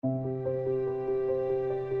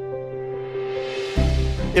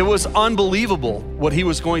It was unbelievable what he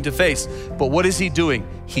was going to face. But what is he doing?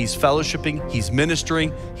 He's fellowshipping, he's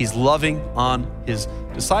ministering, he's loving on his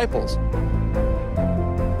disciples.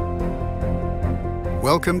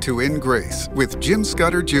 Welcome to In Grace with Jim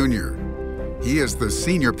Scudder Jr. He is the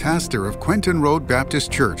senior pastor of Quentin Road Baptist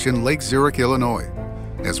Church in Lake Zurich, Illinois,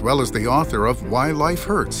 as well as the author of Why Life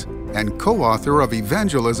Hurts and co-author of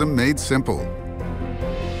Evangelism Made Simple.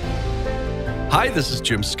 Hi, this is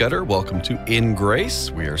Jim Scudder. Welcome to In Grace.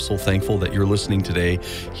 We are so thankful that you're listening today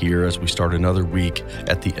here as we start another week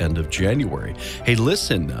at the end of January. Hey,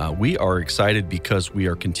 listen, we are excited because we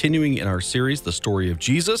are continuing in our series, The Story of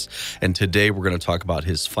Jesus, and today we're going to talk about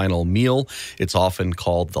his final meal. It's often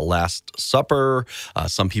called the Last Supper.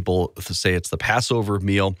 Some people say it's the Passover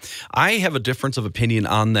meal. I have a difference of opinion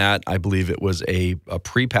on that. I believe it was a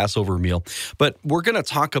pre-Passover meal, but we're going to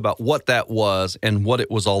talk about what that was and what it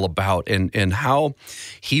was all about and how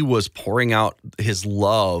he was pouring out his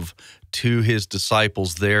love to his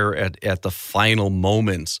disciples there at the final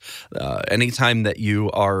moments. Anytime that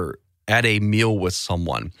you are at a meal with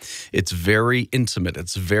someone, it's very intimate.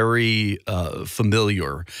 It's very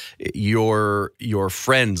familiar. Your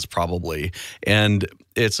friends probably, and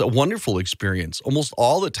it's a wonderful experience. Almost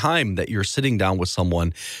all the time that you're sitting down with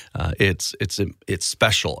someone, it's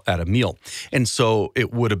special at a meal. And so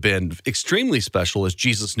it would have been extremely special as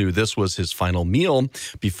Jesus knew this was his final meal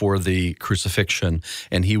before the crucifixion,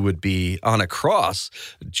 and he would be on a cross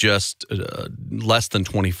just less than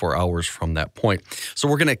 24 hours from that point. So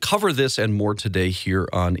we're going to cover this and more today here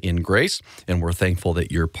on In Grace, and we're thankful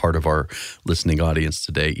that you're part of our listening audience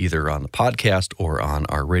today, either on the podcast or on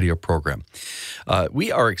our radio program.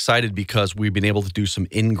 We are excited because we've been able to do some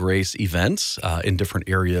In Grace events in different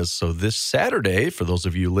areas. So this Saturday, for those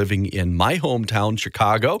of you living in my hometown,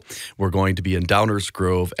 Chicago, we're going to be in Downers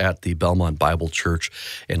Grove at the Belmont Bible Church,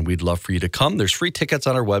 and we'd love for you to come. There's free tickets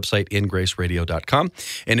on our website, ingraceradio.com.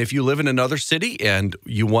 And if you live in another city and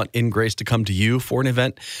you want In Grace to come to you for an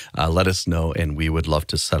event, let us know, and we would love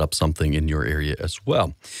to set up something in your area as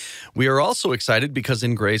well. We are also excited because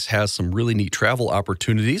In Grace has some really neat travel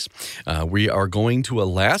opportunities. We are going to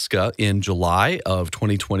Alaska in July of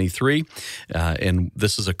 2023, and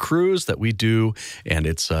this is a cruise that we do, and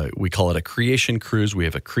it's we call it a creation cruise. We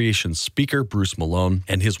have a creation speaker, Bruce Malone,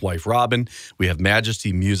 and his wife, Robin. We have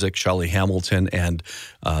Majesty Music, Shelley Hamilton, and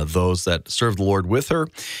those that serve the Lord with her,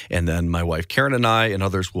 and then my wife, Karen, and I, and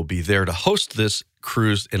others will be there to host this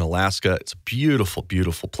cruise in Alaska. It's a beautiful,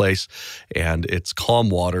 beautiful place, and it's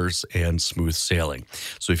calm waters and smooth sailing.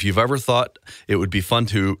 So if you've ever thought it would be fun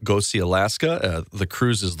to go see Alaska, the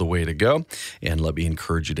cruise is the way to go. And let me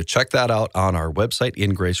encourage you to check that out on our website,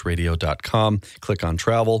 ingraceradio.com. Click on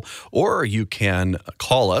travel, or you can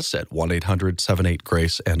call us at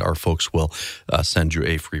 1-800-78-GRACE, and our folks will send you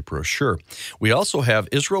a free brochure. We also have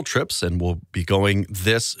Israel trips, and we'll be going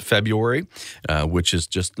this February, which is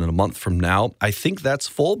just in a month from now. I think that's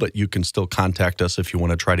full, but you can still contact us if you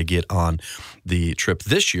want to try to get on the trip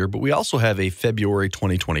this year. But we also have a February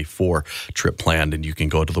 2024 trip planned, and you can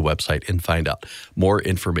go to the website and find out more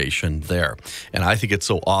information there. And I think it's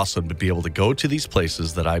so awesome to be able to go to these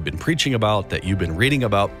places that I've been preaching about, that you've been reading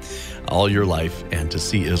about all your life, and to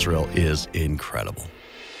see Israel is incredible.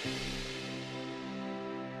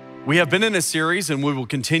 We have been in a series, and we will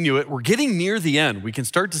continue it. We're getting near the end. We can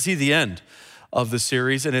start to see the end of the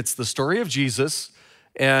series, and it's the story of Jesus.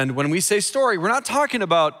 And when we say story, we're not talking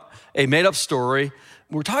about a made-up story.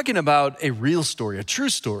 We're talking about a real story, a true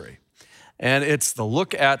story. And it's the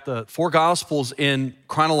look at the four Gospels in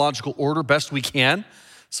chronological order, best we can.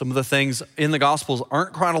 Some of the things in the Gospels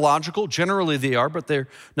aren't chronological. Generally they are, but they're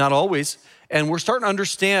not always. And we're starting to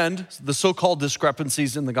understand the so-called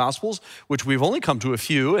discrepancies in the Gospels, which we've only come to a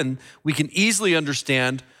few, and we can easily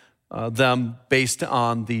understand them based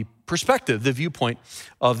on the perspective, the viewpoint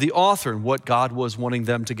of the author and what God was wanting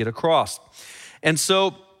them to get across. And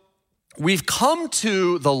so we've come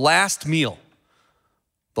to the last meal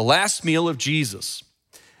of Jesus.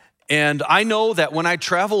 And I know that when I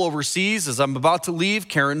travel overseas, as I'm about to leave,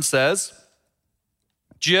 Karen says,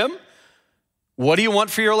 Jim, what do you want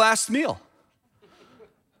for your last meal?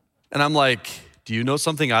 And I'm like, do you know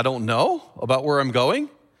something I don't know about where I'm going?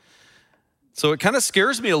 So it kind of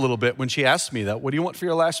scares me a little bit when she asks me that. What do you want for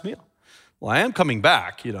your last meal? Well, I am coming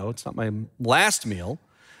back. It's not my last meal.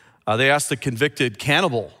 They asked the convicted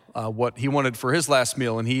cannibal what he wanted for his last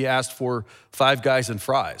meal, and he asked for 5 guys and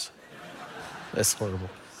fries. That's horrible.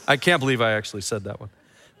 I can't believe I actually said that one.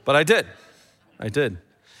 But I did.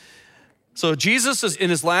 So Jesus is in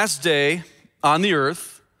his last day on the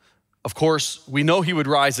earth. Of course, we know he would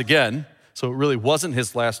rise again. So it really wasn't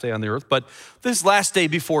his last day on the earth, but this last day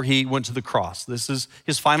before he went to the cross. This is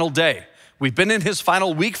his final day. We've been in his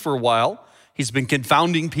final week for a while. He's been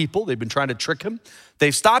confounding people. They've been trying to trick him.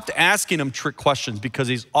 They've stopped asking him trick questions because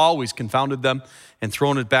he's always confounded them and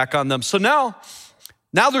thrown it back on them. So now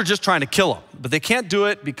they're just trying to kill him, but they can't do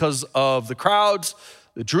it because of the crowds.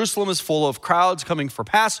 Jerusalem is full of crowds coming for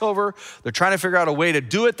Passover. They're trying to figure out a way to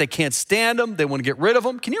do it. They can't stand him. They want to get rid of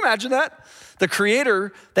him. Can you imagine that? The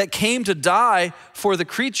creator that came to die for the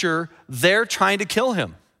creature, they're trying to kill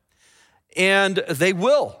him. And they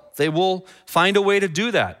will. They will find a way to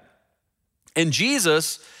do that. And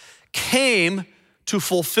Jesus came to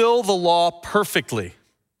fulfill the law perfectly.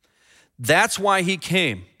 That's why he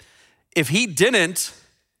came. If he didn't,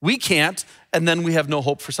 we can't, and then we have no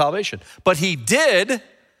hope for salvation. But he did,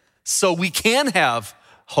 so we can have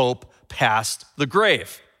hope past the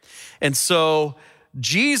grave. And so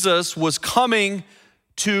Jesus was coming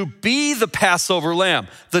to be the Passover lamb.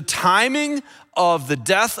 The timing of the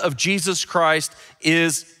death of Jesus Christ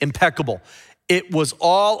is impeccable. It was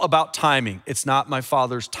all about timing. It's not my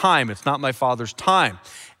Father's time. It's not my Father's time.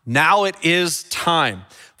 Now it is time.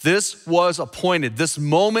 This was appointed. This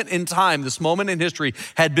moment in time, this moment in history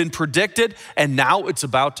had been predicted, and now it's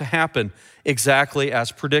about to happen exactly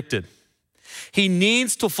as predicted. He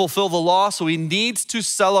needs to fulfill the law, so he needs to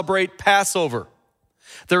celebrate Passover.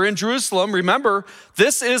 They're in Jerusalem. Remember,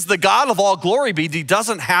 this is the God of all glory, but he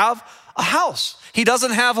doesn't have a house. He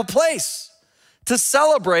doesn't have a place to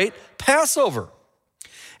celebrate Passover.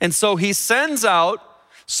 And so he sends out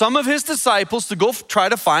some of his disciples to go try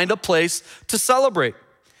to find a place to celebrate.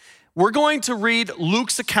 We're going to read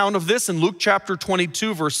Luke's account of this in Luke chapter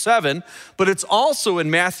 22, verse 7, but it's also in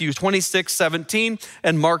Matthew 26, 17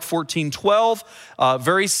 and Mark 14, 12.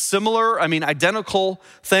 Very similar, identical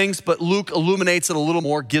things, but Luke illuminates it a little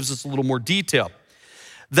more, gives us a little more detail.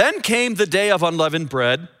 Then came the day of unleavened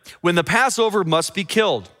bread, when the Passover must be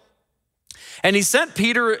killed. And he sent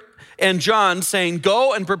Peter and John, saying,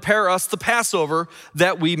 "Go and prepare us the Passover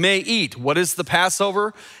that we may eat." What is the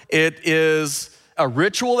Passover? It is a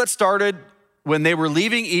ritual that started when they were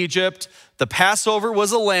leaving Egypt. The Passover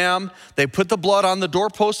was a lamb. They put the blood on the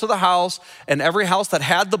doorpost of the house, and every house that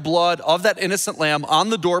had the blood of that innocent lamb on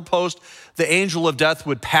the doorpost, the angel of death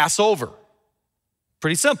would pass over.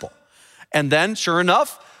 Pretty simple. And then, sure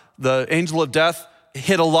enough, the angel of death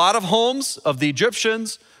hit a lot of homes of the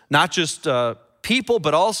Egyptians, not just people,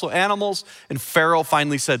 but also animals. And Pharaoh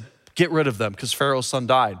finally said, get rid of them, because Pharaoh's son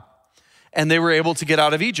died. And they were able to get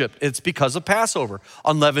out of Egypt. It's because of Passover.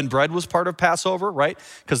 Unleavened bread was part of Passover, right?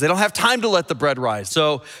 Because they don't have time to let the bread rise.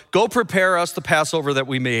 So go prepare us the Passover that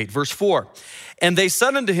we may eat. Verse 4, and they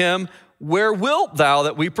said unto him, where wilt thou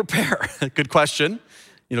that we prepare? Good question.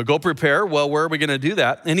 Go prepare. Well, where are we going to do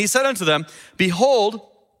that? And he said unto them, behold,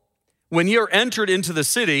 when ye are entered into the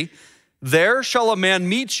city, there shall a man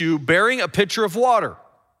meet you bearing a pitcher of water.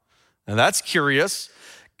 Now that's curious.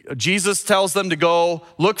 Jesus tells them to go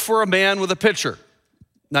look for a man with a pitcher.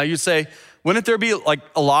 Now you say, wouldn't there be like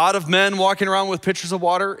a lot of men walking around with pitchers of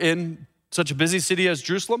water in such a busy city as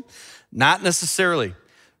Jerusalem? Not necessarily.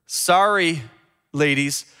 Sorry,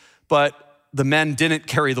 ladies, but the men didn't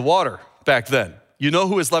carry the water back then. You know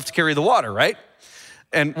who is left to carry the water, right?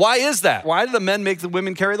 And why is that? Why do the men make the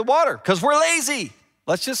women carry the water? Because we're lazy.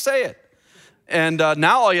 Let's just say it. And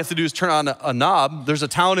now all you have to do is turn on a knob. There's a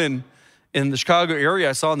town in the Chicago area,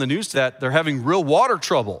 I saw in the news that they're having real water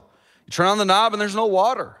trouble. You turn on the knob and there's no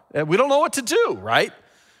water. And we don't know what to do, right?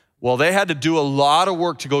 Well, they had to do a lot of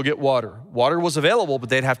work to go get water. Water was available, but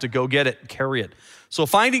they'd have to go get it and carry it. So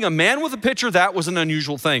finding a man with a pitcher, that was an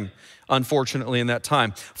unusual thing, unfortunately, in that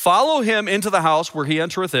time. Follow him into the house where he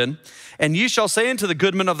entereth in, and ye shall say unto the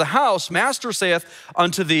goodman of the house, Master saith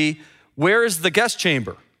unto thee, where is the guest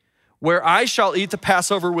chamber, where I shall eat the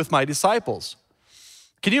Passover with my disciples?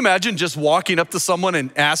 Can you imagine just walking up to someone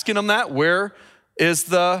and asking them that? Where is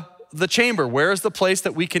the chamber? Where is the place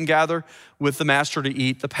that we can gather with the master to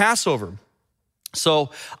eat the Passover?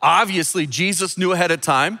 So obviously Jesus knew ahead of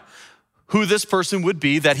time who this person would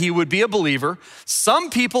be, that he would be a believer.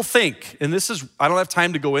 Some people think, and I don't have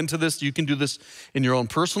time to go into this, you can do this in your own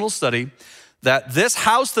personal study, that this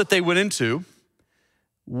house that they went into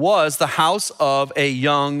was the house of a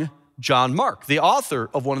young John Mark, the author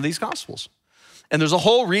of one of these Gospels. And there's a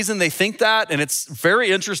whole reason they think that, and it's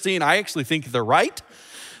very interesting. I actually think they're right.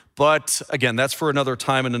 But again, that's for another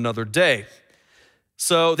time and another day.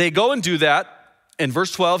 So they go and do that. In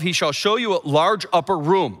verse 12, he shall show you a large upper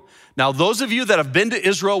room. Now, those of you that have been to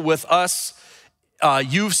Israel with us,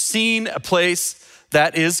 you've seen a place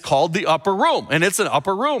that is called the upper room. And it's an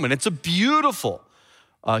upper room, and it's a beautiful,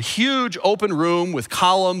 huge open room with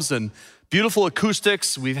columns and beautiful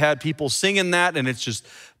acoustics. We've had people sing in that, and it's just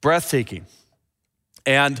breathtaking.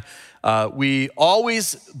 And we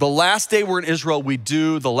always, the last day we're in Israel, we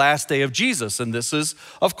do the last day of Jesus. And this is,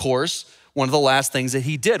 of course, one of the last things that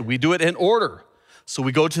he did. We do it in order. So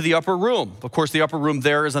we go to the upper room. Of course, the upper room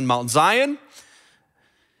there is on Mount Zion.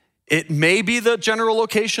 It may be the general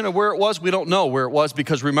location of where it was. We don't know where it was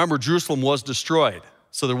because remember, Jerusalem was destroyed.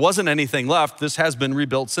 So there wasn't anything left. This has been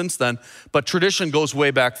rebuilt since then. But tradition goes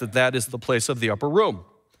way back that that is the place of the upper room.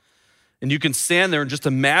 And you can stand there and just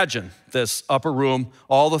imagine this upper room,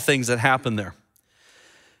 all the things that happened there.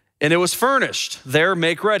 And it was furnished. There,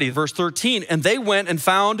 make ready. Verse 13, and they went and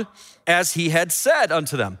found as he had said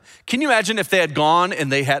unto them. Can you imagine if they had gone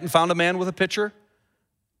and they hadn't found a man with a pitcher?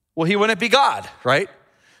 Well, he wouldn't be God, right?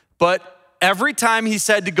 But every time he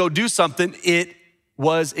said to go do something, it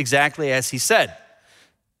was exactly as he said.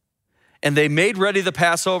 And they made ready the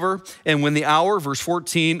Passover, and when the hour, verse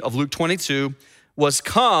 14 of Luke 22, was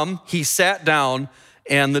come, he sat down,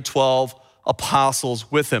 and the 12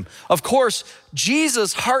 apostles with him. Of course,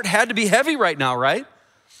 Jesus' heart had to be heavy right now, right?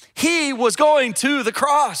 He was going to the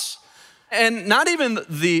cross. And not even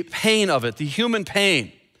the pain of it, the human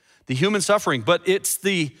pain, the human suffering, but it's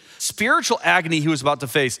the spiritual agony he was about to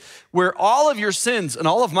face, where all of your sins and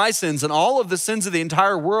all of my sins and all of the sins of the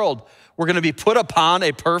entire world were going to be put upon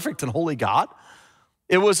a perfect and holy God.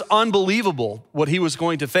 It was unbelievable what he was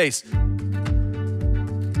going to face.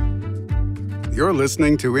 You're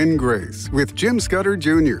listening to In Grace with Jim Scudder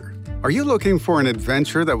Jr. Are you looking for an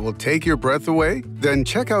adventure that will take your breath away? Then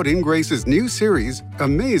check out In Grace's new series,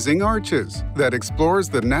 Amazing Arches, that explores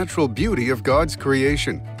the natural beauty of God's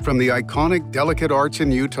creation. From the iconic Delicate Arch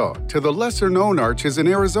in Utah to the lesser-known arches in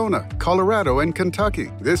Arizona, Colorado, and Kentucky,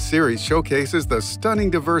 this series showcases the stunning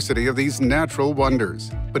diversity of these natural wonders.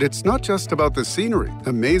 But it's not just about the scenery.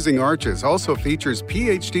 Amazing Arches also features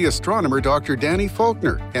PhD astronomer Dr. Danny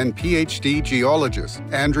Faulkner and PhD geologist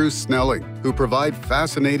Andrew Snelling, who provide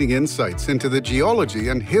fascinating insights into the geology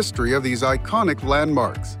and history of these iconic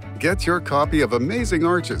landmarks. Get your copy of Amazing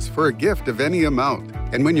Arches for a gift of any amount.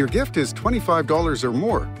 And when your gift is $25 or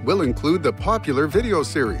more, we'll include the popular video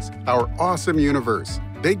series, Our Awesome Universe,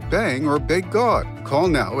 Big Bang or Big God. Call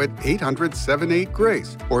now at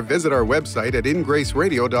 800-78-GRACE or visit our website at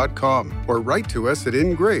ingraceradio.com or write to us at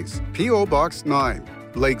In Grace, P.O. Box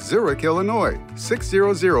 9, Lake Zurich, Illinois,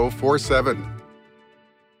 60047.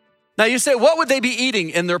 Now you say, what would they be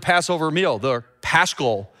eating in their Passover meal, their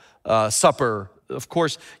Paschal supper? Of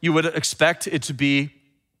course, you would expect it to be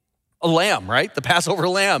a lamb, right? The Passover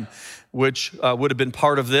lamb, which would have been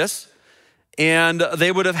part of this. And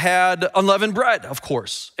they would have had unleavened bread, of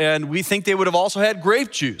course. And we think they would have also had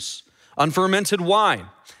grape juice, unfermented wine.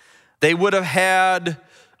 They would have had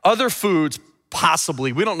other foods,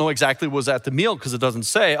 possibly. We don't know exactly what was at the meal because it doesn't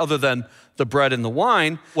say, other than the bread and the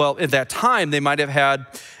wine. Well, at that time, they might have had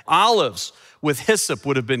olives with hyssop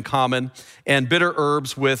would have been common, and bitter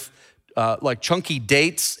herbs with like chunky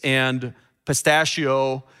dates and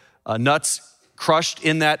pistachio nuts crushed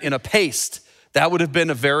in that in a paste. That would have been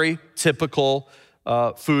a very typical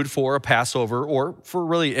food for a Passover or for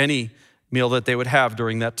really any meal that they would have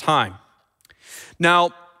during that time.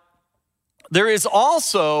 Now, there is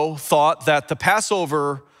also thought that the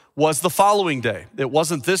Passover was the following day. It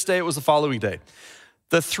wasn't this day, it was the following day.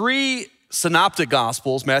 The three synoptic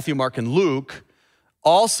gospels, Matthew, Mark, and Luke,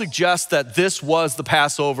 all suggest that this was the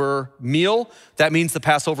Passover meal. That means the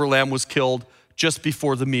Passover lamb was killed just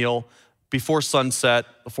before the meal, before sunset,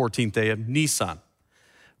 the 14th day of Nisan.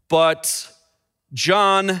 But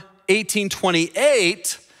John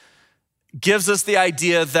 18:28 gives us the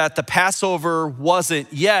idea that the Passover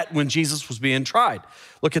wasn't yet when Jesus was being tried.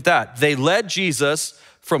 Look at that. They led Jesus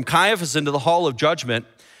from Caiaphas into the hall of judgment,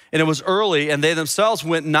 and it was early, and they themselves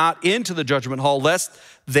went not into the judgment hall, lest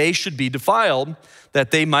they should be defiled,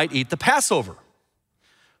 that they might eat the Passover.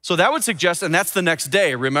 So that would suggest, and that's the next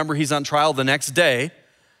day. Remember, he's on trial the next day.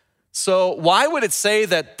 So why would it say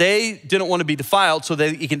that they didn't want to be defiled so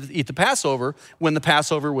they can eat the Passover when the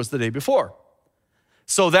Passover was the day before?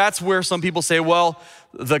 So that's where some people say, well,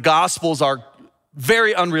 the Gospels are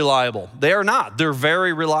very unreliable. They are not. They're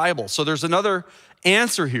very reliable. So there's another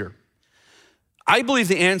answer here. I believe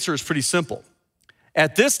the answer is pretty simple.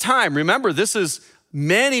 At this time, remember, this is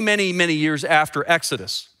many, many, many years after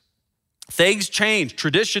Exodus. Things changed,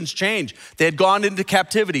 traditions changed. They had gone into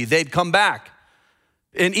captivity. They'd come back.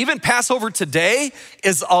 And even Passover today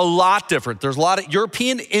is a lot different. There's a lot of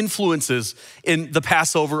European influences in the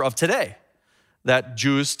Passover of today that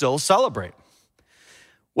Jews still celebrate.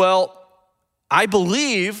 Well, I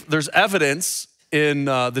believe there's evidence in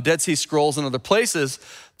the Dead Sea Scrolls and other places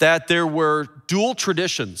that there were dual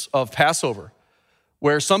traditions of Passover,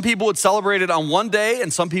 where some people would celebrate it on one day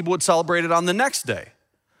and some people would celebrate it on the next day.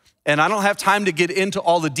 And I don't have time to get into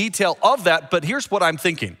all the detail of that, but here's what I'm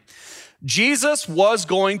thinking. Jesus was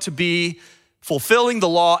going to be fulfilling the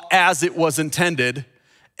law as it was intended,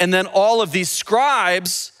 and then all of these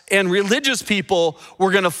scribes and religious people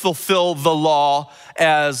were gonna fulfill the law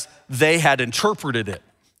as they had interpreted it.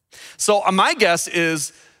 So my guess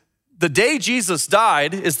is the day Jesus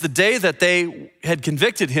died is the day that they had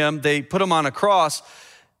convicted him, they put him on a cross,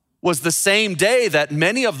 was the same day that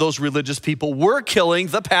many of those religious people were killing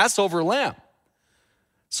the Passover lamb.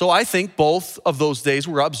 So I think both of those days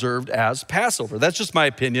were observed as Passover. That's just my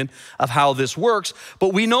opinion of how this works.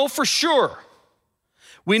 But we know for sure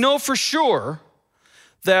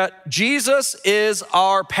that Jesus is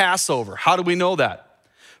our Passover. How do we know that?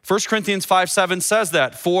 1 Corinthians 5:7 says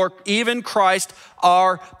that, for even Christ,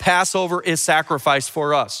 our Passover, is sacrificed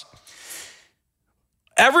for us.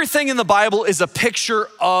 Everything in the Bible is a picture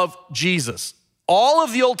of Jesus. All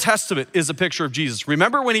of the Old Testament is a picture of Jesus.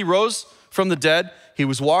 Remember when he rose from the dead? He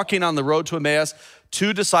was walking on the road to Emmaus.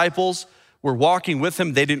 2 disciples were walking with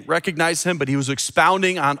him. They didn't recognize him, but he was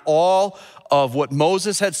expounding on all of what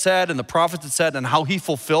Moses had said and the prophets had said and how he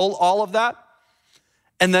fulfilled all of that.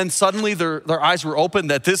 And then suddenly their eyes were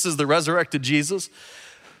opened that this is the resurrected Jesus.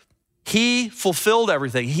 He fulfilled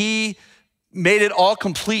everything. He made it all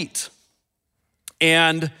complete.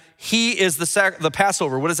 And he is the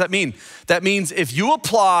Passover. What does that mean? That means if you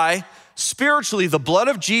apply spiritually the blood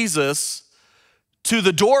of Jesus to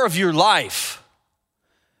the door of your life,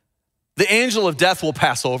 the angel of death will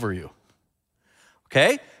pass over you.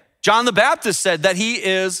 Okay? John the Baptist said that he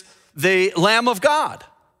is the Lamb of God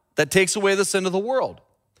that takes away the sin of the world.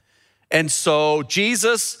 And so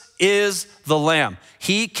Jesus is the Lamb.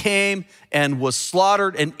 He came and was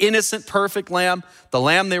slaughtered, an innocent, perfect lamb, the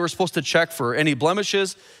lamb they were supposed to check for any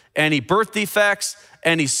blemishes, any birth defects,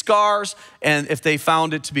 any scars, and if they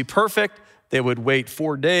found it to be perfect, they would wait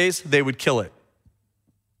 4 days, they would kill it,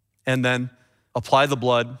 and then apply the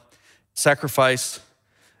blood, sacrifice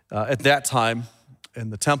at that time in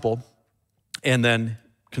the temple, and then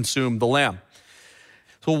consume the lamb.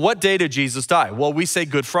 So what day did Jesus die? Well, we say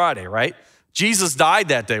Good Friday, right? Jesus died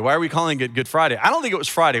that day. Why are we calling it Good Friday? I don't think it was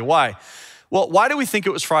Friday. Why? Well, why do we think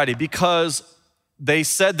it was Friday? Because they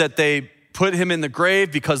said that they put him in the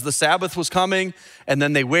grave because the Sabbath was coming, and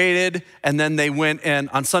then they waited, and then they went, and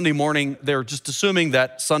on Sunday morning, they were just assuming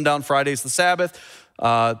that sundown Friday is the Sabbath.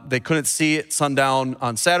 They couldn't see it sundown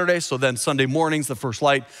on Saturday, so then Sunday mornings, the first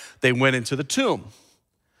light, they went into the tomb.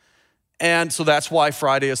 And so that's why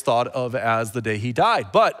Friday is thought of as the day he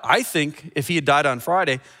died. But I think if he had died on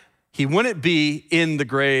Friday, he wouldn't be in the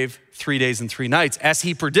grave 3 days and 3 nights as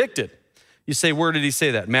he predicted. You say, where did he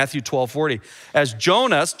say that? Matthew 12:40. As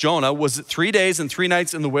Jonah was 3 days and 3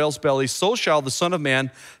 nights in the whale's belly, so shall the Son of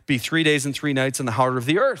Man be 3 days and 3 nights in the heart of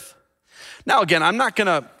the earth. Now again, I'm not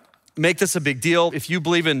gonna make this a big deal. If you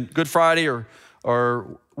believe in Good Friday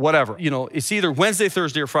or whatever, it's either Wednesday,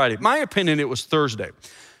 Thursday, or Friday. My opinion, it was Thursday.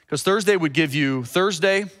 Because Thursday would give you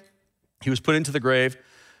Thursday, he was put into the grave,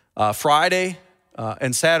 Friday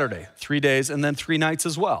and Saturday, 3 days, and then 3 nights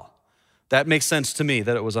as well. That makes sense to me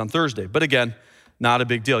that it was on Thursday. But again, not a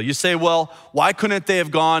big deal. You say, well, why couldn't they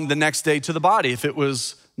have gone the next day to the body if it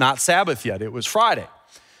was not Sabbath yet? It was Friday.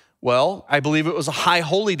 Well, I believe it was a high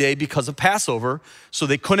holy day because of Passover, so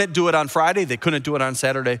they couldn't do it on Friday, they couldn't do it on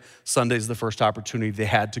Saturday. Sunday's the first opportunity they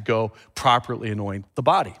had to go properly anoint the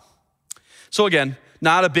body. So again,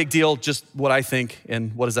 not a big deal, just what I think,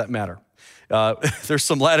 and what does that matter? There's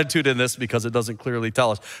some latitude in this because it doesn't clearly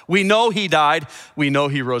tell us. We know he died, we know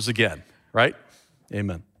he rose again, right?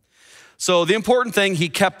 Amen. So the important thing, he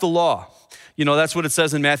kept the law. That's what it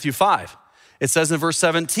says in Matthew 5. It says in verse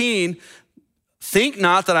 17, think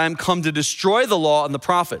not that I am come to destroy the law and the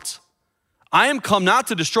prophets. I am come not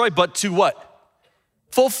to destroy, but to what?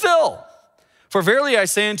 Fulfill. For verily I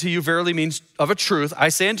say unto you, verily means of a truth, I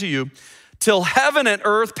say unto you, till heaven and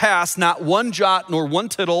earth pass, not one jot nor one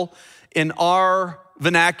tittle. In our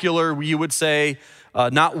vernacular, you would say,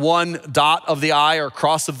 not one dot of the I or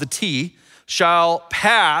cross of the T shall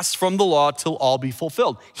pass from the law till all be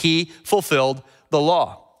fulfilled. He fulfilled the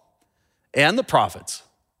law and the prophets,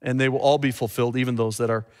 and they will all be fulfilled, even those that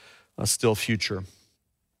are still future.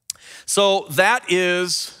 So that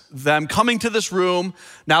is them coming to this room.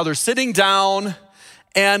 Now they're sitting down,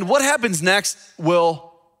 and what happens next will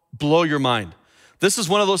blow your mind. This is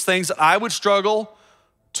one of those things that I would struggle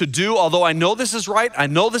to do, although I know this is right. I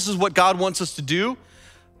know this is what God wants us to do.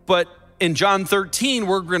 But in John 13,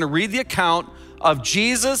 we're going to read the account of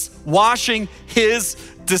Jesus washing his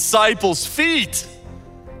disciples' feet.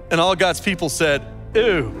 And all God's people said,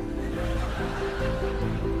 ew.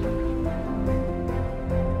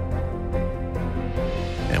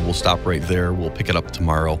 And we'll stop right there. We'll pick it up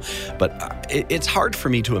tomorrow. But it's hard for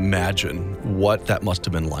me to imagine what that must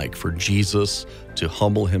have been like for Jesus to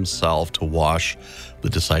humble himself to wash the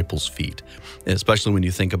disciples' feet, especially when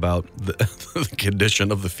you think about the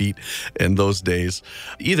condition of the feet in those days.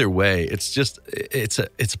 Either way, it's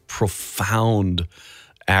a profound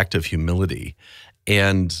act of humility.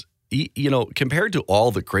 And, compared to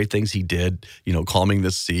all the great things he did, calming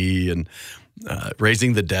the sea and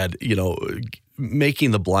raising the dead,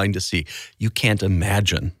 making the blind to see, you can't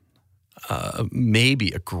imagine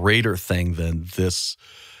maybe a greater thing than this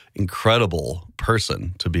incredible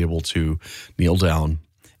person to be able to kneel down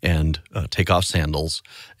and take off sandals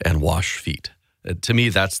and wash feet. To me,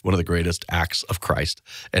 that's one of the greatest acts of Christ.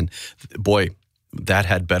 And boy, that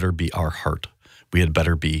had better be our heart. We had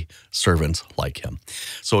better be servants like him.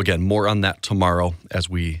 So again, more on that tomorrow as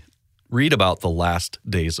we read about the last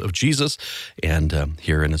days of Jesus and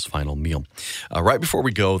here in his final meal. Right before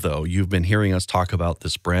we go, though, you've been hearing us talk about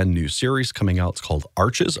this brand new series coming out. It's called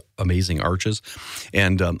Arches, Amazing Arches.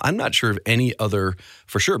 And I'm not sure of any other,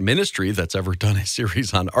 for sure, ministry that's ever done a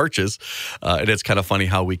series on arches. And it's kind of funny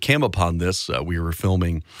how we came upon this. We were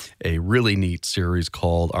filming a really neat series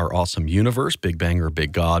called Our Awesome Universe, Big Bang or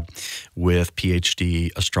Big God, with PhD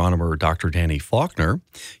astronomer Dr. Danny Faulkner.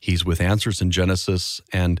 He's with Answers in Genesis.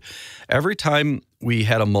 And every time we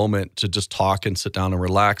had a moment to just talk and sit down and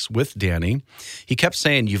relax with Danny, he kept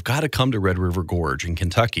saying, you've got to come to Red River Gorge in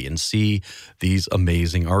Kentucky and see these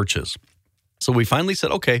amazing arches. So we finally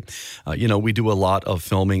said, okay, we do a lot of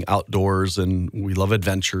filming outdoors and we love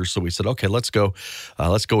adventure. So we said, okay, let's go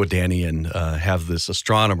with Danny and have this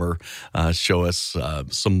astronomer show us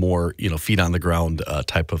some more, feet on the ground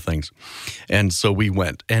type of things. And so we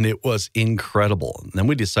went and it was incredible. And then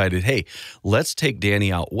we decided, hey, let's take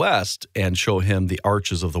Danny out west and show him the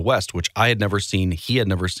arches of the West, which I had never seen, he had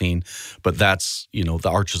never seen, but that's, the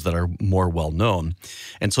arches that are more well known.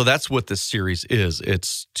 And so that's what this series is.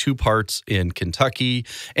 It's 2 parts in Kentucky,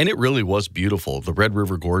 and it really was beautiful. The Red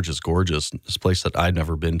River Gorge is gorgeous. This place that I'd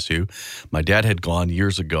never been to. My dad had gone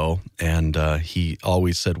years ago, and he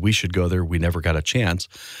always said we should go there. We never got a chance.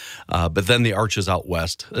 But then the arches out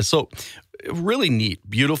west. So really neat,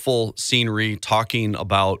 beautiful scenery, talking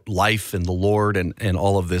about life and the Lord and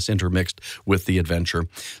all of this intermixed with the adventure.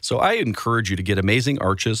 So I encourage you to get Amazing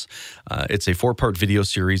Arches. It's a 4-part video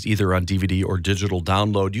series, either on DVD or digital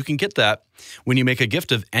download. You can get that when you make a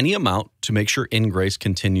gift of any amount to make sure In Grace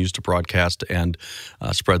continues to broadcast and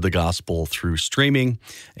spread the gospel through streaming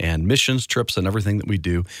and missions trips and everything that we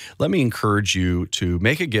do. Let me encourage you to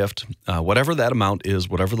make a gift, whatever that amount is,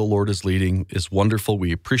 whatever the Lord is leading is wonderful.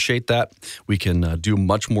 We appreciate that. We can do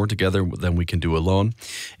much more together than we can do alone.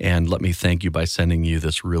 And let me thank you by sending you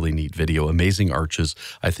this really neat video, Amazing Arches.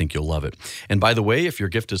 I think you'll love it. And by the way, if your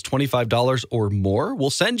gift is $25 or more, we'll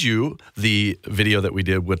send you the video that we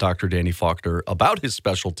did with Dr. Danny Faulkner about his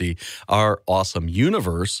specialty, Our Awesome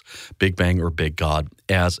Universe, Big Bang or Big God,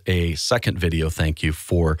 as a second video thank you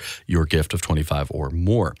for your gift of $25 or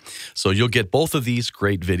more. So you'll get both of these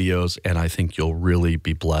great videos, and I think you'll really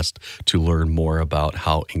be blessed to learn more about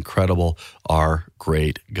how incredible our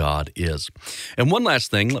great God is. And one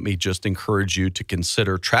last thing, let me just encourage you to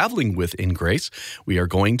consider traveling with In Grace. We are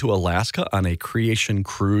going to Alaska on a creation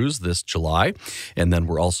cruise this July, and then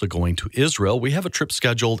we're also going to Israel. We have a trip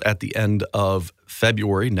scheduled at the end of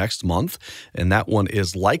February next month, and that one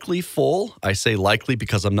is likely full. I say likely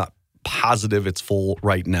because I'm not positive it's full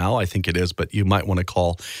right now. I think it is, but you might want to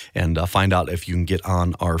call and find out if you can get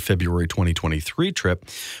on our February 2023 trip.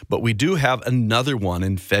 But we do have another one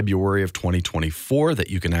in February of 2024 that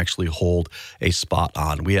you can actually hold a spot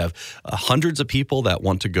on. We have hundreds of people that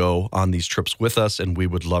want to go on these trips with us, and we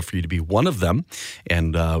would love for you to be one of them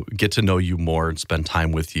and get to know you more and spend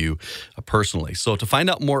time with you personally. So to find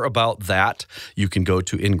out more about that, you can go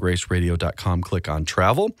to ingraceradio.com, click on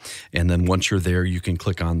travel, and then once you're there, you can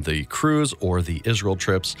click on the cruise or the Israel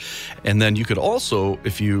trips. And then you could also,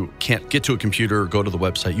 if you can't get to a computer or go to the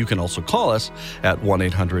website, you can also call us at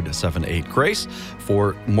 1-800-78-GRACE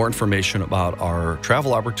for more information about our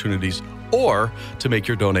travel opportunities or to make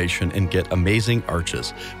your donation and get Amazing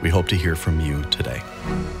Arches. We hope to hear from you today.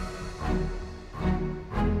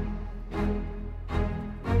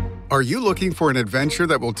 Are you looking for an adventure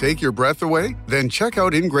that will take your breath away? Then check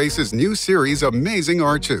out In Grace's new series, Amazing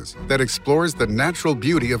Arches, that explores the natural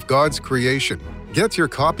beauty of God's creation. Get your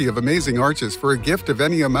copy of Amazing Arches for a gift of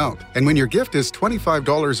any amount. And when your gift is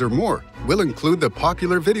 $25 or more, we'll include the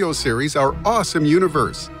popular video series Our Awesome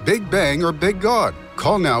Universe, Big Bang or Big God.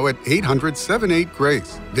 Call now at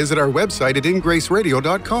 800-78-GRACE. Visit our website at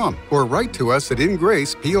ingraceradio.com or write to us at In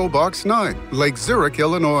Grace, P.O. Box 9, Lake Zurich,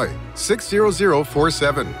 Illinois,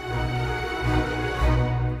 60047.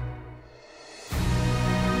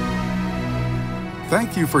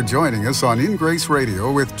 Thank you for joining us on In Grace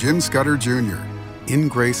Radio with Jim Scudder Jr. In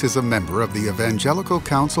Grace is a member of the Evangelical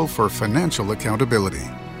Council for Financial Accountability.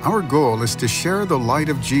 Our goal is to share the light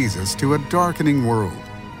of Jesus to a darkening world,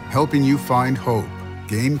 helping you find hope,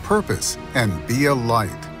 gain purpose, and be a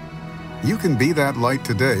light. You can be that light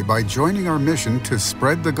today by joining our mission to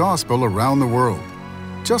spread the gospel around the world.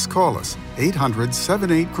 Just call us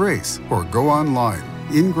 800-78-GRACE or go online,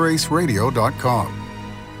 ingraceradio.com.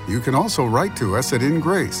 You can also write to us at In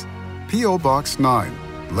Grace, P.O. Box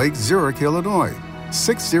 9, Lake Zurich, Illinois,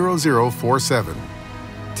 60047.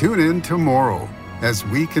 Tune in tomorrow as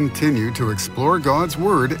we continue to explore God's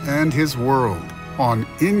Word and His world on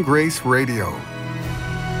In Grace Radio.